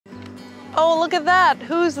Oh, look at that.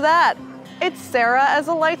 Who's that? It's Sarah as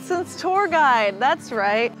a licensed tour guide. That's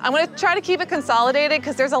right. I'm gonna try to keep it consolidated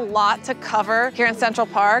because there's a lot to cover here in Central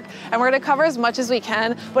Park, and we're gonna cover as much as we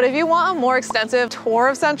can. But if you want a more extensive tour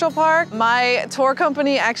of Central Park, my tour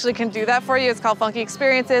company actually can do that for you. It's called Funky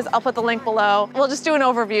Experiences. I'll put the link below. We'll just do an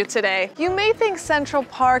overview today. You may think Central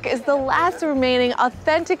Park is the last remaining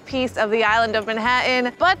authentic piece of the island of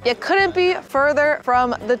Manhattan, but it couldn't be further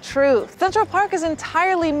from the truth. Central Park is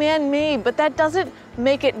entirely man-made, but that doesn't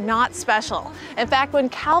make it not special. In fact, when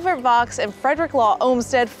Calvert, Vaux, and Frederick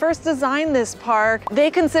Olmsted first designed this park, they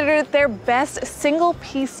considered it their best single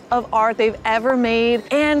piece of art they've ever made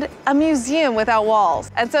and a museum without walls.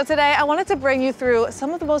 And so today I wanted to bring you through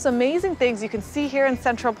some of the most amazing things you can see here in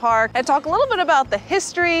Central Park and talk a little bit about the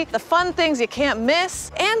history, the fun things you can't miss,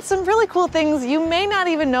 and some really cool things you may not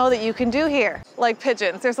even know that you can do here. Like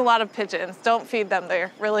pigeons. There's a lot of pigeons. Don't feed them.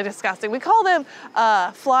 They're really disgusting. We call them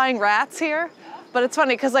flying rats here. But it's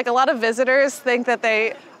funny because like a lot of visitors think that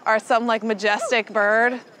they are some like majestic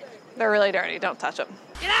bird. They're really dirty, don't touch them.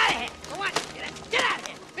 Get out of here! For what? Get out of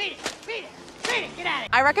here! Beat it! Beat it! Beat it! Get out of here!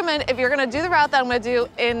 I recommend if you're gonna do the route that I'm gonna do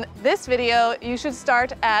in this video, you should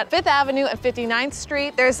start at 5th Avenue and 59th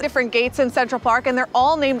Street. There's different gates in Central Park and they're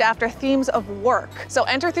all named after themes of work. So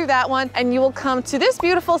enter through that one and you will come to this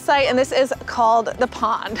beautiful site, and this is called the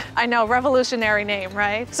Pond. I know, revolutionary name,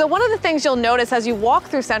 right? So one of the things you'll notice as you walk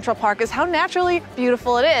through Central Park is how naturally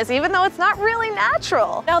beautiful it is, even though it's not really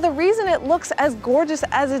natural. Now the reason it looks as gorgeous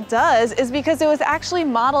as it does is because it was actually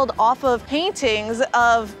modeled off of paintings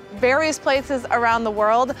of various places around the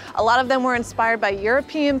world. A lot of them were inspired by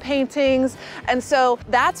European paintings. And so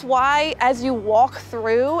that's why as you walk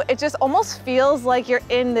through, it just almost feels like you're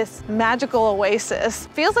in this magical oasis.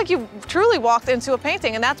 Feels like you've truly walked into a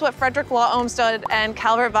painting, and that's what Frederick Olmsted and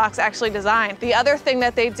Calvert Vaux actually designed. The other thing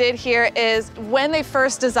that they did here is when they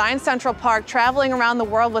first designed Central Park, traveling around the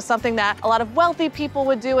world was something that a lot of wealthy people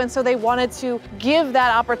would do, and so they wanted to give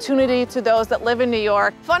that opportunity to those that live in New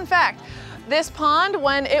York. Fun fact, this pond,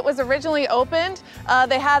 when it was originally opened,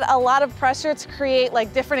 they had a lot of pressure to create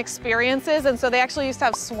like different experiences, and so they actually used to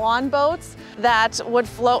have swan boats that would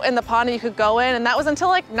float in the pond and you could go in, and that was until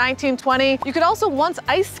like 1920. You could also once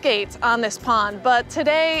ice skate on this pond, but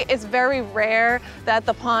today it's very rare that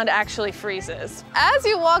the pond actually freezes. As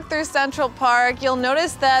you walk through Central Park, you'll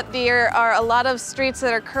notice that there are a lot of streets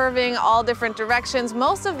that are curving all different directions.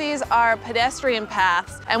 Most of these are pedestrian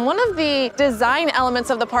paths, and one of the design elements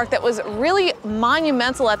of the park that was really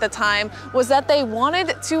monumental at the time was that they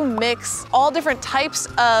wanted to mix all different types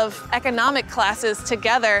of economic classes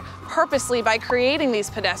together purposely by creating these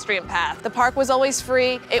pedestrian paths. The park was always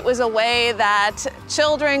free. It was a way that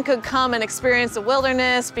children could come and experience the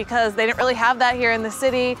wilderness because they didn't really have that here in the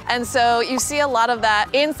city. And so you see a lot of that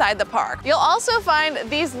inside the park. You'll also find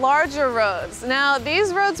these larger roads. Now,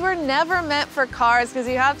 these roads were never meant for cars because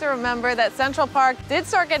you have to remember that Central Park did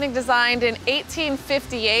start getting designed in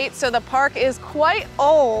 1858, so the park is quite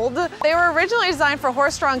old. They were originally designed for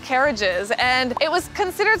horse-drawn carriages, and it was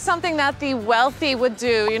considered something that the wealthy would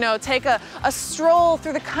do, you know, take a stroll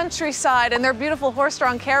through the countryside in their beautiful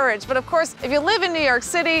horse-drawn carriage. But of course, if you live in New York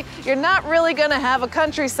City, you're not really gonna have a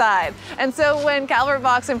countryside. And so when Calvert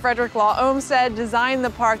Vaux and Frederick Olmsted designed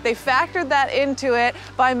the park, they factored that into it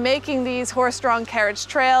by making these horse-drawn carriage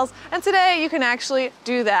trails. And today you can actually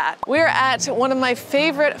do that. We're at one of my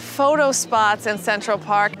favorite photo spots in Central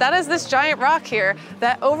Park. That is this giant rock here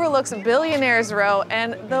that overlooks Billionaire's Row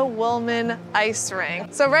and the Woolman Ice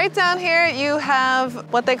Rink. So right down here you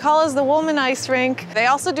have what they call as the Woolman Ice Rink. They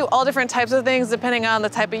also do all different types of things depending on the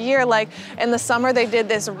type of year. Like in the summer they did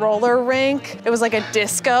this roller rink. It was like a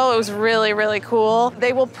disco. It was really, really cool.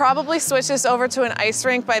 They will probably switch this over to an ice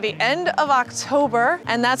rink by the end of October,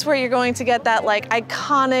 and that's where you're going to get that like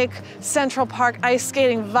iconic Central Park ice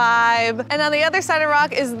skating vibe. And on the other side of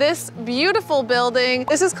rock is this beautiful building.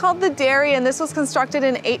 This is called the Dairy, and this was constructed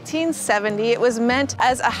in 1870. It was meant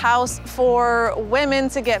as a house for women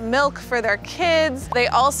to get milk for their kids. They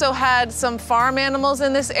also had some farm animals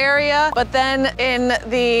in this area, but then in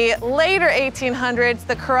the later 1800s,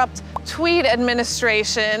 the corrupt Tweed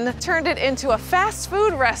administration turned it into a fast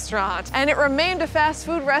food restaurant, and it remained a fast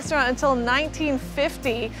food restaurant until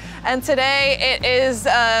 1950. And today it is,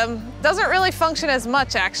 doesn't really function as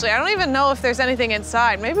much actually. I don't even know if there's anything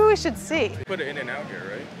inside. Maybe we should see. You put it in and out here,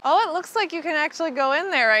 right? Oh, it looks like you can actually go in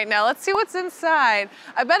there right now. Let's see what's inside.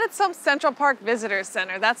 I bet it's some Central Park Visitor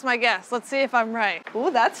Center. That's my guess. Let's see if I'm right. Ooh,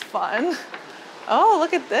 that's fun. Oh,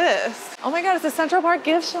 look at this. Oh my God, it's a Central Park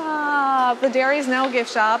gift shop. The dairy's now a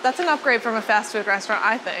gift shop. That's an upgrade from a fast food restaurant,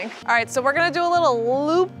 I think. All right, so we're gonna do a little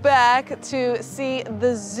loop back to see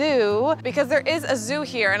the zoo because there is a zoo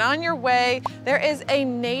here, and on your way, there is a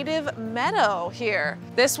native meadow here.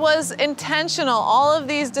 This was intentional. All of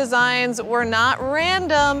these designs were not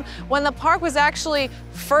random. When the park was actually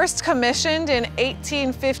first commissioned in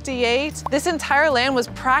 1858, this entire land was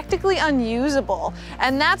practically unusable,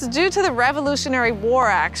 and that's due to the Revolutionary War,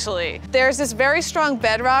 actually. There's this very strong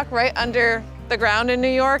bedrock right under the ground in New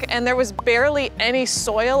York, and there was barely any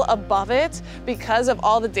soil above it because of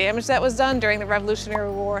all the damage that was done during the Revolutionary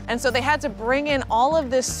War. And so they had to bring in all of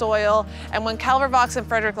this soil, and when Calvert, Vaux, and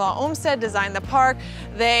Frederick Olmsted designed the park,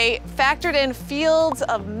 they factored in fields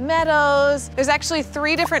of meadows. There's actually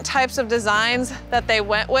 3 different types of designs that they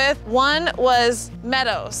went with. One was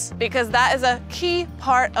meadows, because that is a key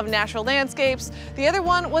part of natural landscapes. The other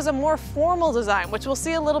one was a more formal design, which we'll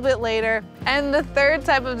see a little bit later. And the third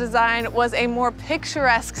type of design was a more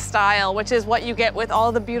picturesque style, which is what you get with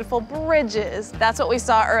all the beautiful bridges. That's what we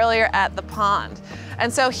saw earlier at the pond.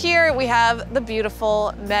 And so here we have the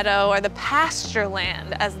beautiful meadow, or the pasture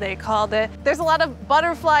land, as they called it. There's a lot of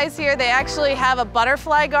butterflies here. They actually have a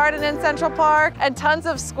butterfly garden in Central Park, and tons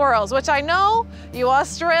of squirrels, which I know you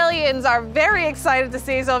Australians are very excited to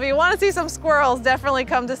see. So if you want to see some squirrels, definitely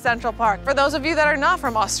come to Central Park. For those of you that are not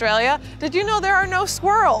from Australia, did you know there are no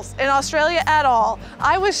squirrels in Australia at all?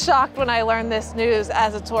 I was shocked when I learned this news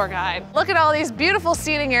as a tour guide. Look at all these beautiful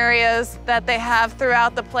seating areas that they have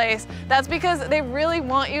throughout the place. That's because they really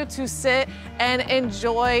want you to sit and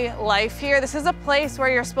enjoy life here. This is a place where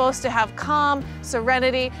you're supposed to have calm,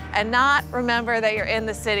 serenity, and not remember that you're in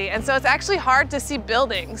the city. And so it's actually hard to see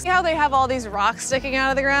buildings. See how they have all these rocks sticking out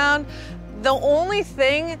of the ground? The only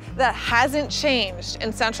thing that hasn't changed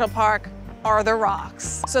in Central Park are the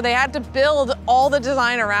rocks. So they had to build all the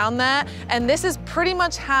design around that, and this is pretty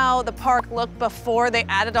much how the park looked before they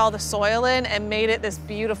added all the soil in and made it this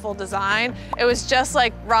beautiful design. It was just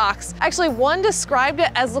like rocks. Actually, one described it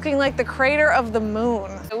as looking like the crater of the moon.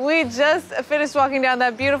 We just finished walking down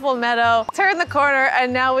that beautiful meadow, turned the corner,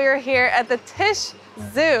 and now we are here at the Tisch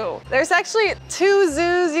Zoo. There's actually 2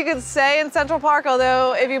 zoos, you could say, in Central Park,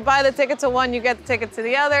 although if you buy the ticket to one, you get the ticket to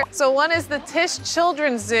the other. So one is the Tisch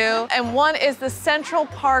Children's Zoo, and one is the Central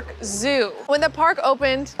Park Zoo. When the park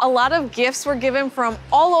opened, a lot of gifts were given from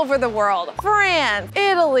all over the world. France,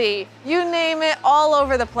 Italy, you name it, all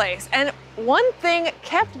over the place. And one thing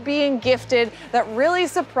kept being gifted that really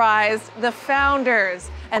surprised the founders,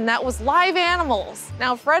 and that was live animals.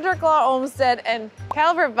 Now, Frederick Olmsted and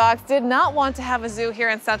Calvert Vaux did not want to have a zoo here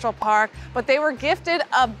in Central Park, but they were gifted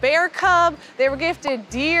a bear cub, they were gifted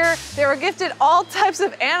deer, they were gifted all types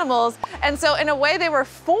of animals, and so in a way they were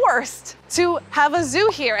forced to have a zoo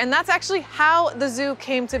here, and that's actually how the zoo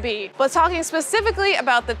came to be. But talking specifically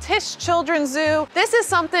about the Tisch Children's Zoo, this is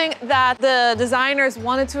something that the designers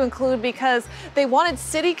wanted to include because they wanted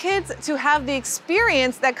city kids to have the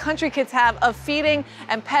experience that country kids have of feeding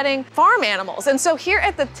and petting farm animals. And so here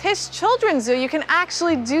at the Tisch Children's Zoo, you can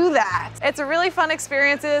actually do that. It's a really fun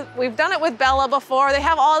experience. We've done it with Bella before. They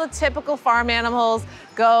have all the typical farm animals,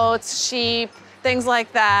 goats, sheep, things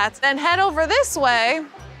like that. Then head over this way,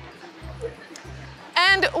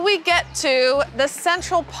 and we get to the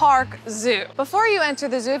Central Park Zoo. Before you enter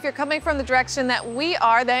the zoo, if you're coming from the direction that we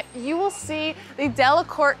are, that you will see the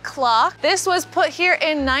Delacourt clock. This was put here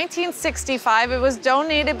in 1965. It was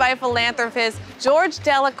donated by philanthropist George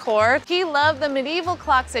Delacourt. He loved the medieval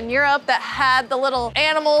clocks in Europe that had the little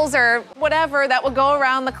animals or whatever that would go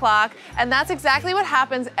around the clock. And that's exactly what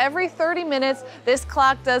happens every 30 minutes. This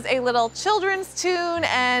clock does a little children's tune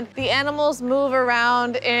and the animals move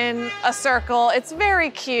around in a circle. It's very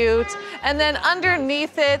cute. And then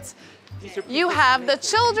underneath it, you have the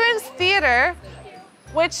Children's Theater,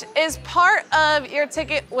 which is part of your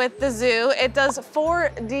ticket with the zoo. It does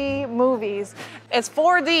 4D movies. It's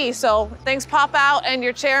 4D, so things pop out and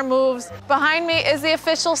your chair moves. Behind me is the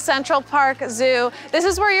official Central Park Zoo. This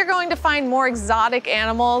is where you're going to find more exotic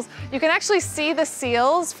animals. You can actually see the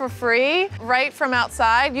seals for free right from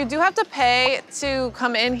outside. You do have to pay to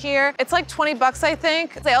come in here. It's like 20 bucks, I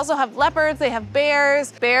think. They also have leopards, they have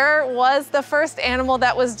bears. Bear was the first animal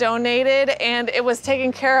that was donated, and it was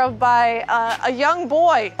taken care of by a young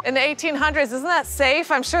boy in the 1800s. Isn't that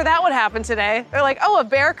safe? I'm sure that would happen today. They're like, oh, a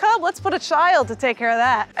bear cub? Let's put a child to take care of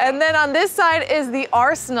that. And then on this side is the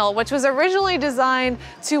arsenal, which was originally designed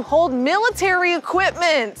to hold military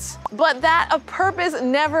equipment, but that a purpose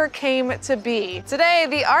never came to be. Today,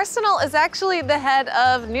 the arsenal is actually the head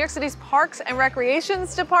of New York City's Parks and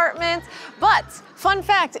Recreations Department, but Fun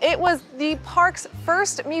fact, it was the park's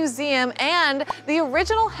first museum and the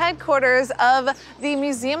original headquarters of the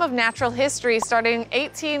Museum of Natural History starting in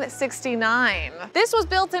 1869. This was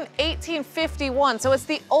built in 1851, so it's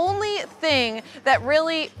the only thing that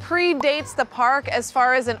really predates the park as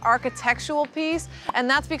far as an architectural piece, and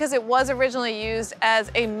that's because it was originally used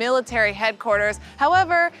as a military headquarters.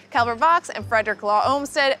 However, Calvert, Vaux and Frederick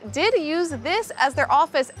Olmsted did use this as their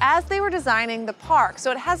office as they were designing the park,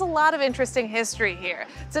 so it has a lot of interesting history here.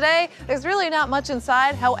 Today, there's really not much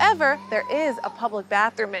inside. However, there is a public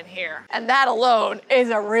bathroom in here, and that alone is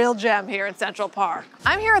a real gem here in Central Park.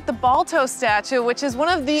 I'm here at the Balto statue, which is one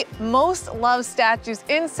of the most loved statues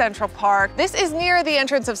in Central Park. This is near the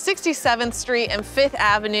entrance of 67th Street and 5th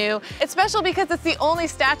Avenue. It's special because it's the only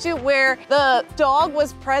statue where the dog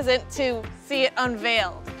was present to see it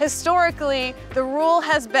unveiled. Historically, the rule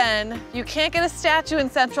has been you can't get a statue in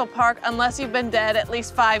Central Park unless you've been dead at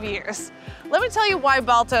least 5 years. Let me tell you why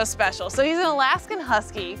Balto's special. So he's an Alaskan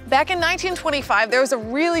Husky. Back in 1925, there was a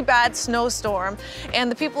really bad snowstorm,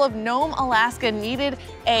 and the people of Nome, Alaska needed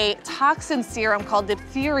a toxin serum called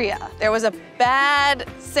diphtheria. There was a bad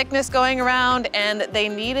sickness going around, and they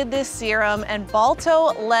needed this serum, and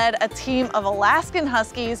Balto led a team of Alaskan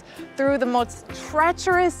Huskies through the most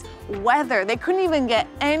treacherous weather. They couldn't even get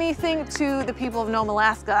anything to the people of Nome,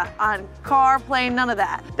 Alaska on car, plane, none of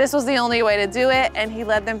that. This was the only way to do it, and he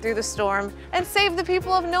led them through the storm and saved the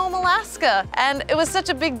people of Nome, Alaska. And it was such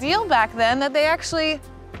a big deal back then that they actually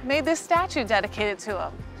made this statue dedicated to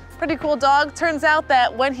him. Pretty cool dog. Turns out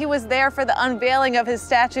that when he was there for the unveiling of his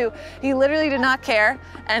statue, he literally did not care,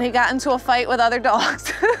 and he got into a fight with other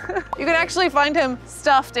dogs. You can actually find him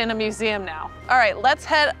stuffed in a museum now. All right, let's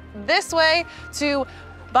head this way to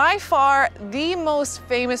by far the most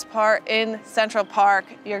famous part in Central Park.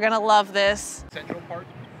 You're gonna love this. Central Park?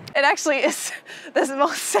 It actually is the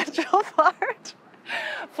most central part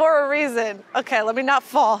for a reason. Okay, let me not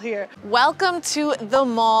fall here. Welcome to the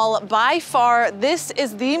mall. By far, this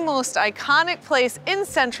is the most iconic place in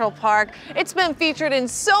Central Park. It's been featured in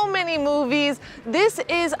so many movies. This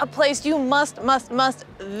is a place you must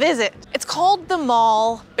visit. It's called the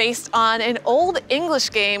Mall, based on an old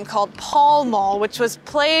English game called Pall Mall, which was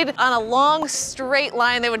played on a long straight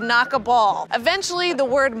line. They would knock a ball. Eventually, the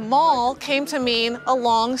word mall came to mean a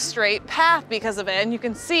long straight path because of it, and you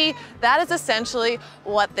can see that is essentially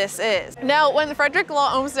what this is. Now, when Frederick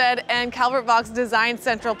Olmsted and Calvert Vaux designed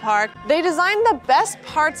Central Park, they designed the best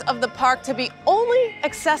parts of the park to be only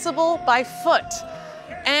accessible by foot.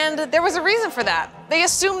 And there was a reason for that. They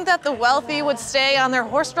assumed that the wealthy would stay on their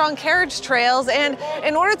horse-drawn carriage trails, and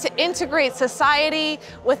in order to integrate society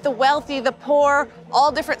with the wealthy, the poor, all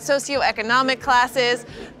different socioeconomic classes,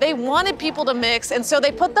 they wanted people to mix, and so they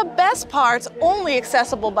put the best parts only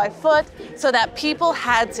accessible by foot so that people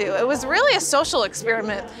had to. It was really a social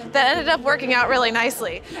experiment that ended up working out really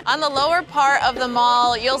nicely. On the lower part of the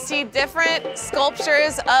mall, you'll see different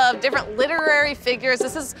sculptures of different literary figures.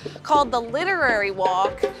 This is called the Literary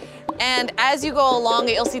Walk. And as you go along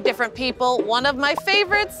it, you'll see different people. One of my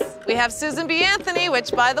favorites, we have Susan B. Anthony,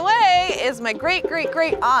 which by the way, is my great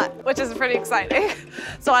aunt, which is pretty exciting.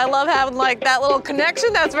 So I love having like that little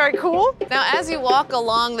connection, that's very cool. Now, as you walk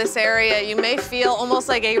along this area, you may feel almost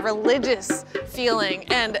like a religious feeling,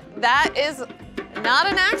 and that is not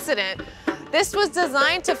an accident. This was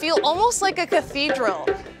designed to feel almost like a cathedral.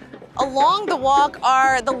 Along the walk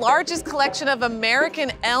are the largest collection of American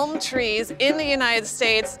elm trees in the United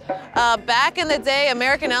States. Back in the day,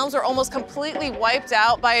 American elms were almost completely wiped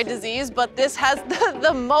out by a disease, but this has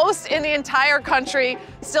the most in the entire country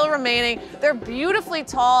still remaining. They're beautifully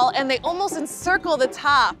tall, and they almost encircle the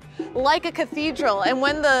top like a cathedral. And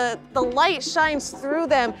when the light shines through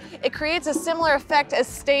them, it creates a similar effect as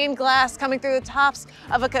stained glass coming through the tops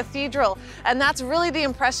of a cathedral. And that's really the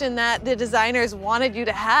impression that the designers wanted you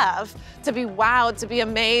to have, to be wowed, to be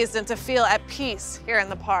amazed, and to feel at peace here in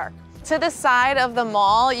the park. To the side of the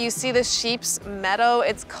mall, you see the sheep's meadow.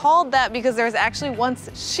 It's called that because there was actually once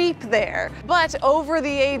sheep there. But over the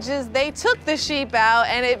ages, they took the sheep out,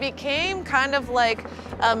 and it became kind of like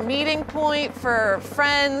a meeting point for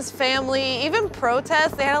friends, family, even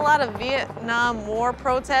protests. They had a lot of Vietnam War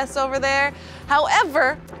protests over there.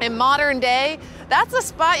 However, in modern day, that's a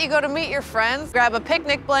spot you go to meet your friends, grab a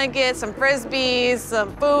picnic blanket, some Frisbees,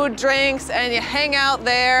 some food, drinks, and you hang out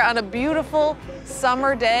there on a beautiful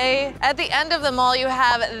summer day. At the end of the mall, you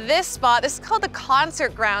have this spot. This is called the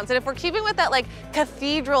concert grounds. And if we're keeping with that like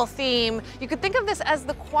cathedral theme, you could think of this as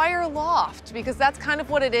the choir loft, because that's kind of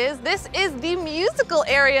what it is. This is the musical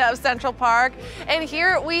area of Central Park. And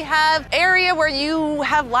here we have area where you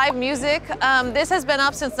have live music. This has been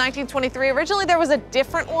up since 1923. Originally, there was a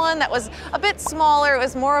different one that was a bit smaller. It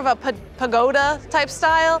was more of a pagoda type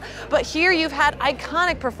style. But here you've had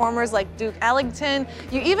iconic performers like Duke Ellington.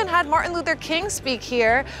 You even had Martin Luther King speak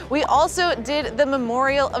here. We also did the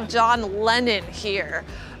memorial of John Lennon here.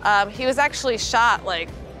 He was actually shot like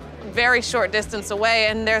very short distance away,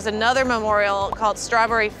 and there's another memorial called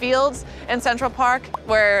Strawberry Fields in Central Park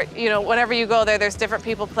where, you know, whenever you go there, there's different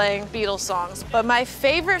people playing Beatles songs. But my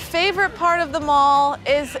favorite part of the mall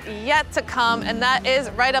is yet to come, and that is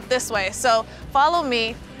right up this way. So follow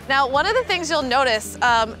me. Now, one of the things you'll notice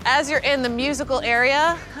as you're in the musical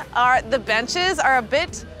area are the benches are a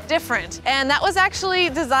bit different. And that was actually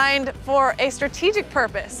designed for a strategic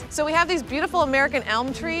purpose. So we have these beautiful American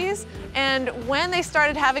elm trees, and when they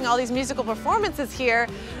started having all these musical performances here,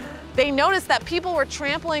 they noticed that people were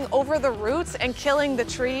trampling over the roots and killing the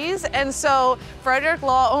trees. And so Frederick,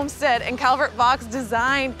 Olmsted, and Calvert Vaux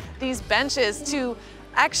designed these benches to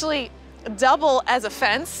actually double as a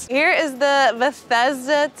fence. Here is the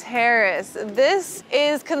Bethesda Terrace. This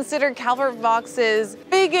is considered Calvert Vaux's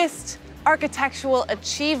biggest architectural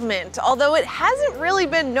achievement, although it hasn't really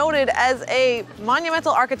been noted as a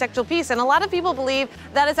monumental architectural piece. And a lot of people believe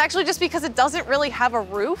that it's actually just because it doesn't really have a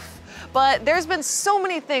roof. But there's been so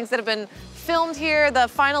many things that have been filmed here. The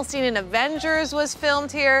final scene in Avengers was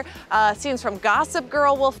filmed here. Scenes from Gossip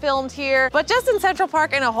Girl were filmed here. But just in Central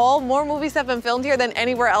Park in a whole, more movies have been filmed here than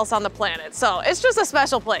anywhere else on the planet. So it's just a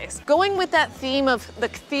special place. Going with that theme of the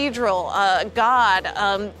cathedral,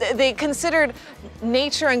 God, they considered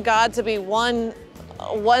nature and God to be one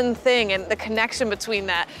thing, and the connection between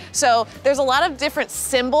that. So there's a lot of different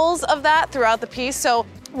symbols of that throughout the piece. So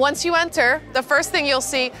once you enter, the first thing you'll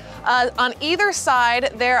see on either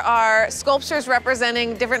side, there are sculptures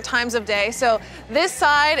representing different times of day. So this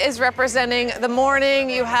side is representing the morning.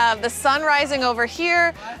 You have the sun rising over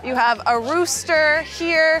here. You have a rooster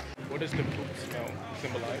here. What does the poop smell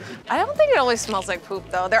symbolize? I don't think it always smells like poop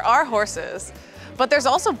though. There are horses, but there's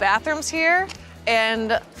also bathrooms here.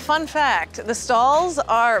 And fun fact, the stalls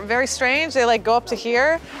are very strange. They like go up to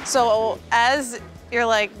here. So as you're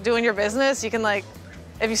like doing your business, you can like,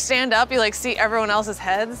 if you stand up, you like see everyone else's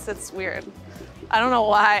heads. It's weird. I don't know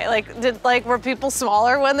why. Were people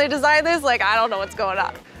smaller when they designed this? Like, I don't know what's going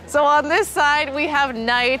on. So on this side, we have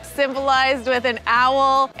night symbolized with an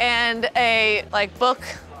owl and a book.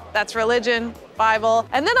 That's religion, Bible.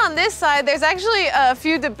 And then on this side, there's actually a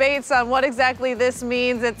few debates on what exactly this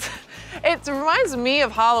means. It reminds me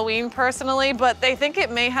of Halloween personally, but they think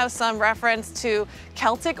it may have some reference to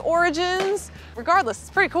Celtic origins. Regardless, it's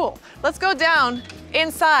pretty cool. Let's go down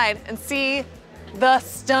inside and see the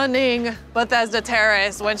stunning Bethesda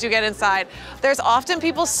Terrace once you get inside. There's often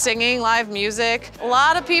people singing live music. A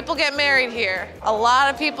lot of people get married here. A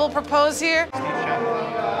lot of people propose here.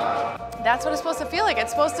 That's what it's supposed to feel like.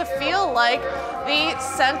 It's supposed to feel like the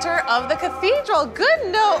center of the cathedral.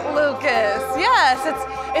 Good note, Lucas. Yes,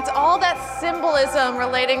 it's all that symbolism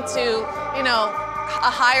relating to, you know,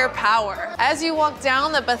 a higher power. As you walk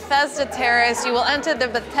down the Bethesda Terrace, you will enter the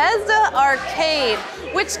Bethesda Arcade,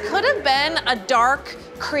 which could have been a dark,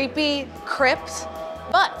 creepy crypt,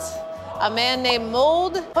 but a man named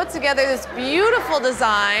Mold put together this beautiful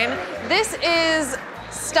design. This is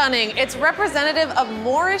stunning. It's representative of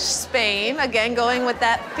Moorish Spain, again going with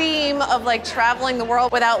that theme of like traveling the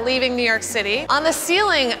world without leaving New York City. On the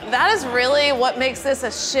ceiling, that is really what makes this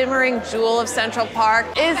a shimmering jewel of Central Park.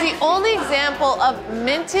 It is the only example of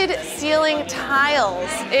minted ceiling tiles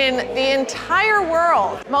in the entire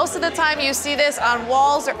world. Most of the time you see this on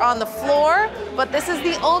walls or on the floor, but this is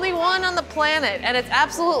the only one on the planet, and it's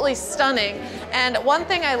absolutely stunning. And one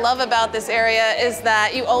thing I love about this area is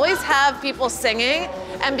that you always have people singing,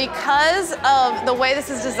 and because of the way this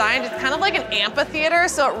is designed, it's kind of like an amphitheater,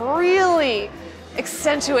 so it really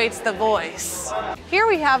accentuates the voice. Here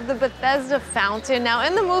we have the Bethesda Fountain. Now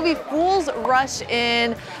in the movie Fools Rush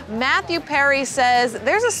In, Matthew Perry says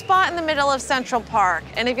there's a spot in the middle of Central Park,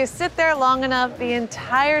 and if you sit there long enough, the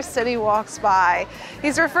entire city walks by.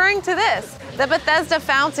 He's referring to this, the Bethesda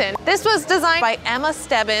Fountain. This was designed by Emma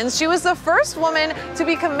Stebbins. She was the first woman to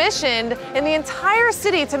be commissioned in the entire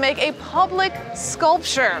city to make a public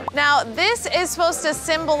sculpture. Now this is supposed to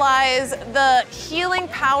symbolize the healing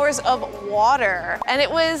powers of water, and it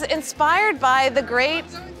was inspired by the great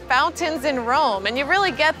fountains in Rome, and you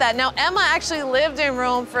really get that. Now, Emma actually lived in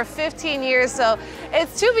Rome for 15 years, so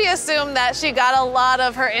it's to be assumed that she got a lot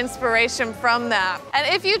of her inspiration from that.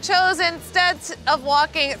 And if you chose, instead of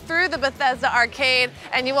walking through the Bethesda arcade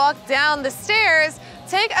and you walk down the stairs,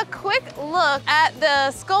 take a quick look at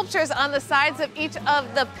the sculptures on the sides of each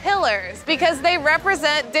of the pillars because they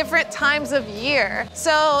represent different times of year.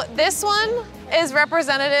 So this one is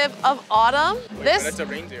representative of autumn. That's a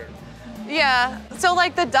reindeer. Yeah, so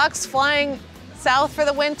like the ducks flying south for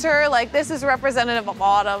the winter, like this is representative of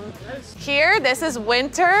autumn. Here, this is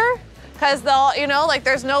winter, because you know, like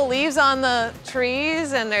there's no leaves on the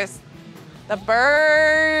trees and there's the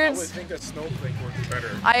birds. I would think a snowflake works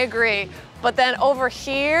better. I agree. But then over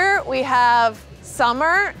here, we have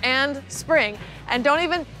summer and spring. And don't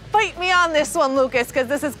even fight me on this one, Lucas, because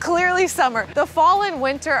this is clearly summer. The fall and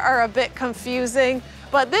winter are a bit confusing,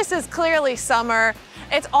 but this is clearly summer.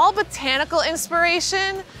 It's all botanical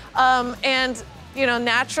inspiration and, you know,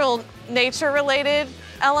 nature related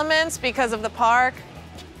elements because of the park.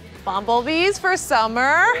 Bumblebees for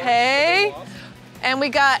summer, hey. And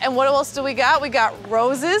what else do we got? We got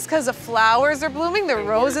roses because the flowers are blooming. The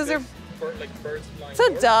roses are, like birds flying. It's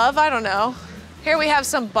a dove, I don't know. Here we have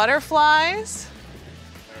some butterflies.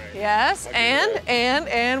 Right. Yes,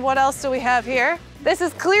 and what else do we have here? This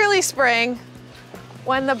is clearly spring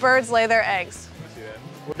when the birds lay their eggs.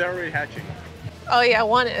 Well, they're already hatching. Oh yeah,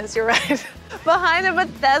 one is, you're right. Behind the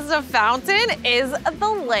Bethesda fountain is the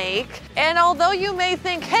lake. And although you may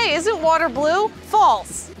think, hey, isn't water blue?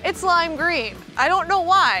 False, it's lime green. I don't know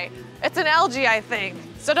why. It's an algae, I think.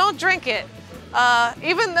 So don't drink it.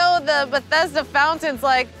 Even though the Bethesda fountain's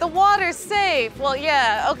like, the water's safe. Well,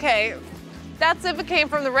 yeah, okay. That's if it came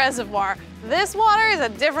from the reservoir. This water is a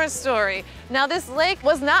different story. Now, this lake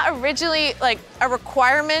was not originally like a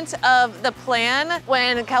requirement of the plan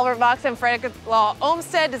when Calvert, Vaux, and Frederick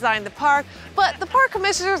Olmsted designed the park, but the park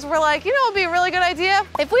commissioners were like, you know, it'd be a really good idea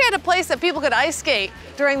if we had a place that people could ice skate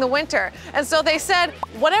during the winter. And so they said,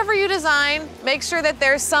 whatever you design, make sure that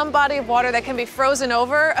there's some body of water that can be frozen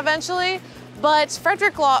over eventually. But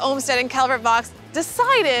Frederick Olmsted and Calvert, Vaux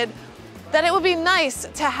decided that it would be nice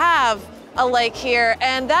to have a lake here,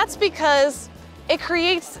 and that's because it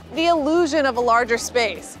creates the illusion of a larger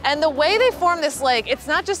space. And the way they form this lake, it's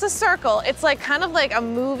not just a circle, it's like kind of like a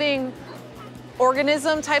moving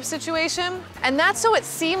organism type situation. And that's so it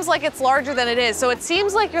seems like it's larger than it is. So it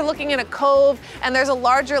seems like you're looking in a cove and there's a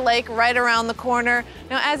larger lake right around the corner.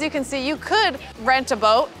 Now, as you can see, you could rent a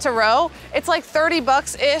boat to row. It's like 30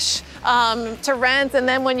 bucks-ish to rent, and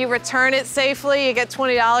then when you return it safely, you get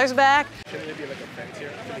 $20 back. Shouldn't there be like a fence here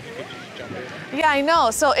so we could just jump in? Yeah, I know.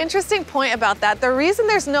 So interesting point about that. The reason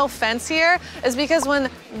there's no fence here is because when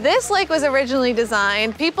this lake was originally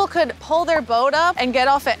designed, people could pull their boat up and get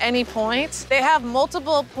off at any point. They have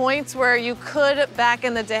multiple points where you could, back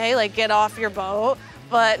in the day, like get off your boat,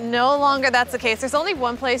 but no longer that's the case. There's only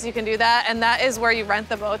one place you can do that, and that is where you rent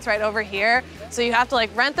the boats right over here. So you have to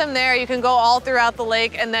like rent them there. You can go all throughout the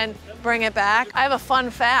lake and then bring it back. I have a fun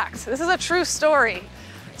fact. This is a true story.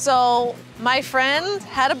 So my friend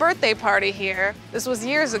had a birthday party here. This was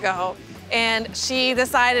years ago. And she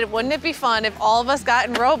decided, wouldn't it be fun if all of us got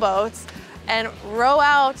in rowboats and row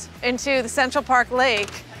out into the Central Park Lake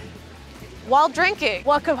while drinking?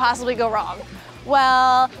 What could possibly go wrong?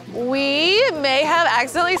 Well, we may have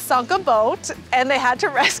accidentally sunk a boat and they had to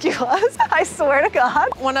rescue us, I swear to God.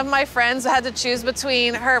 One of my friends had to choose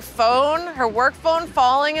between her phone, her work phone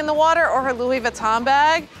falling in the water, or her Louis Vuitton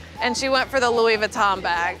bag, and she went for the Louis Vuitton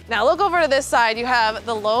bag. Now look over to this side, you have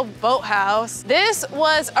the Low Boathouse. This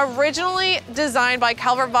was originally designed by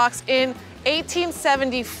Calvert Vaux in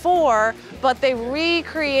 1874, but they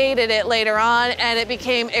recreated it later on and it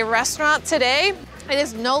became a restaurant today. It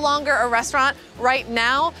is no longer a restaurant right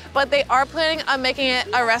now, but they are planning on making it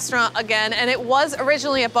a restaurant again, and it was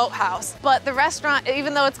originally a boathouse. But the restaurant,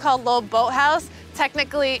 even though it's called Low Boathouse,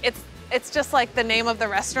 technically it's just like the name of the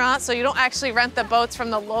restaurant, so you don't actually rent the boats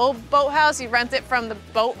from the Low Boathouse, you rent it from the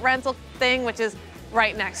boat rental thing, which is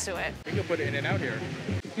right next to it. We could put it in and out here.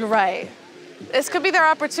 You're right. This could be their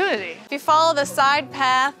opportunity. If you follow the side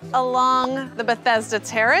path along the Bethesda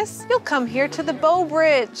Terrace, you'll come here to the Bow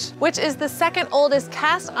Bridge, which is the second oldest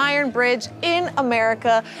cast iron bridge in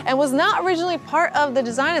America and was not originally part of the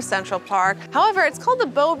design of Central Park. However, it's called the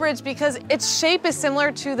Bow Bridge because its shape is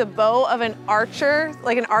similar to the bow of an archer,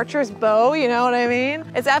 like an archer's bow, you know what I mean?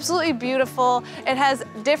 It's absolutely beautiful. It has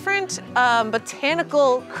different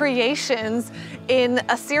botanical creations in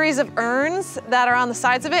a series of urns that are on the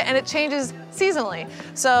sides of it, and it changes seasonally.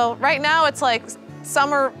 So right now it's like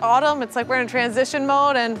summer, autumn. It's like we're in transition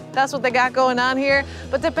mode, and that's what they got going on here.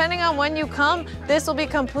 But depending on when you come, this will be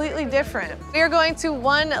completely different. We are going to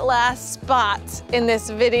one last spot in this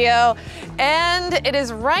video, and it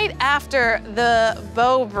is right after the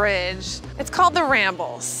Vaux Bridge. It's called the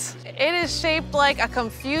Rambles. It is shaped like a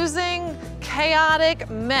confusing, chaotic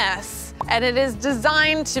mess, and it is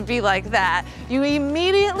designed to be like that. You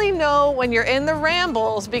immediately know when you're in the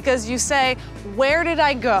Rambles because you say, where did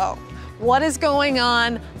I go? What is going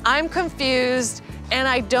on? I'm confused, and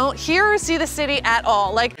I don't hear or see the city at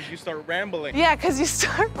all. Like, You start rambling. yeah, because you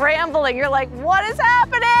start rambling. You're like, what is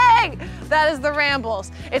happening? That is the Rambles.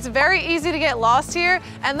 It's very easy to get lost here,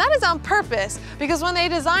 and that is on purpose, because when they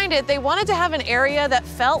designed it, they wanted to have an area that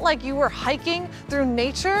felt like you were hiking through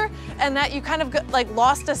nature and that you kind of like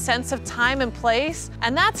lost a sense of time and place,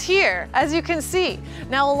 and that's here, as you can see.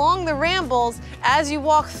 Now along the Rambles, as you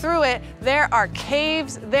walk through it, there are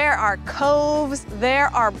caves, there are coves, there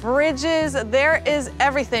are bridges, there is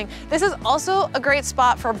everything. This is also a great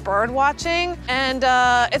spot for bird watching, and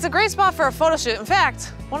it's a great spot for a photo shoot. In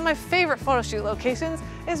fact, one of my favorite photo shoot locations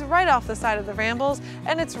is right off the side of the Rambles,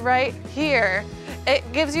 and it's right here. It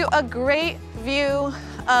gives you a great view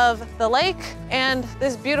of the lake and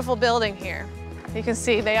this beautiful building here. You can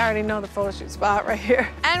see they already know the photo shoot spot right here.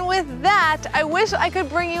 And with that, I wish I could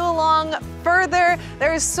bring you along further.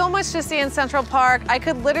 There is so much to see in Central Park. I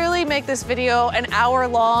could literally make this video an hour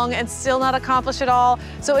long and still not accomplish it all.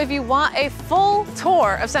 So if you want a full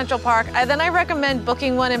tour of Central Park, then I recommend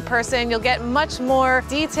booking one in person. You'll get much more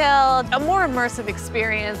detailed, a more immersive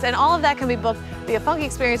experience, and all of that can be booked via Funky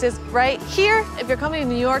Experiences right here. If you're coming to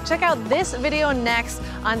New York, check out this video next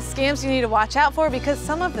on scams you need to watch out for, because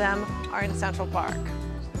some of them are in Central Park.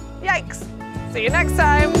 Yikes! See you next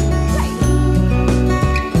time.